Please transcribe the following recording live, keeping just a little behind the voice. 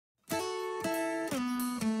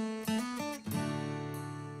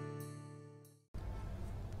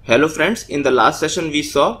Hello friends, in the last session we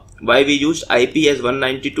saw why we used IP as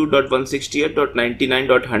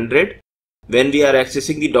 192.168.99.100 when we are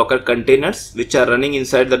accessing the Docker containers which are running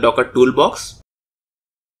inside the Docker toolbox.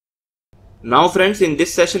 Now friends, in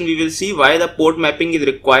this session we will see why the port mapping is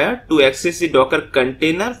required to access the Docker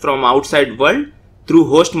container from outside world through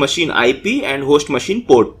host machine IP and host machine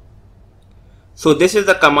port. So this is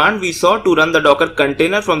the command we saw to run the Docker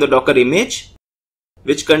container from the Docker image,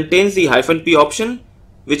 which contains the -p option,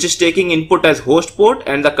 which is taking input as host port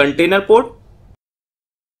and the container port.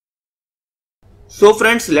 So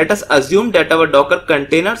friends, let us assume that our Docker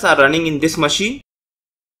containers are running in this machine,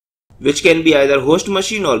 which can be either host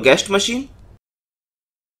machine or guest machine.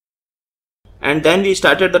 And then we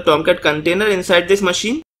started the Tomcat container inside this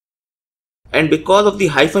machine. And because of the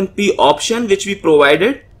 -p option which we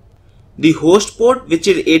provided, the host port, which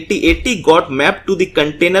is 8080, got mapped to the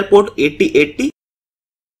container port 8080,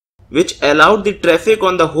 which allowed the traffic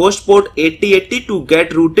on the host port 8080 to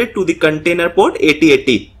get routed to the container port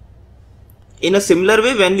 8080. In a similar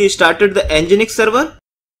way, when we started the Nginx server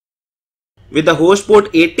with the host port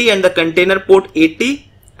 80 and the container port 80,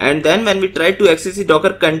 and then when we tried to access the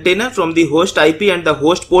Docker container from the host IP and the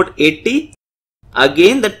host port 80,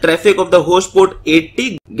 again the traffic of the host port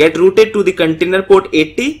 80 get routed to the container port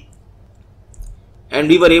 80, and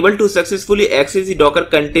we were able to successfully access the Docker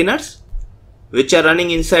containers which are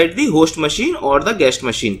running inside the host machine or the guest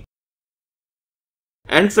machine.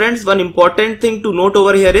 And friends, one important thing to note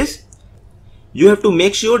over here is you have to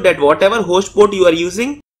make sure that whatever host port you are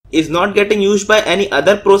using is not getting used by any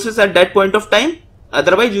other process at that point of time,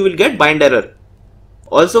 otherwise you will get bind error.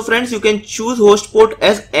 Also friends, you can choose host port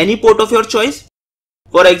as any port of your choice.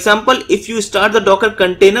 For example, if you start the Docker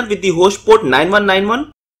container with the host port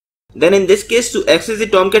 9191, then in this case, to access the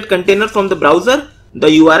Tomcat container from the browser, the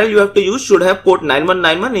URL you have to use should have port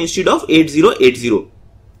 9191 instead of 8080.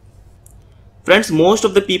 Friends, most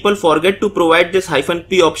of the people forget to provide this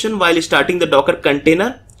 -p option while starting the Docker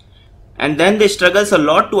container, and then they struggle a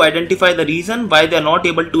lot to identify the reason why they are not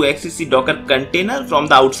able to access the Docker container from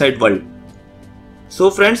the outside world. So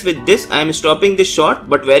friends, with this I am stopping this short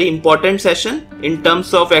but very important session in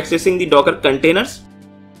terms of accessing the Docker containers.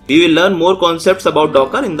 We will learn more concepts about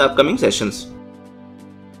Docker in the upcoming sessions.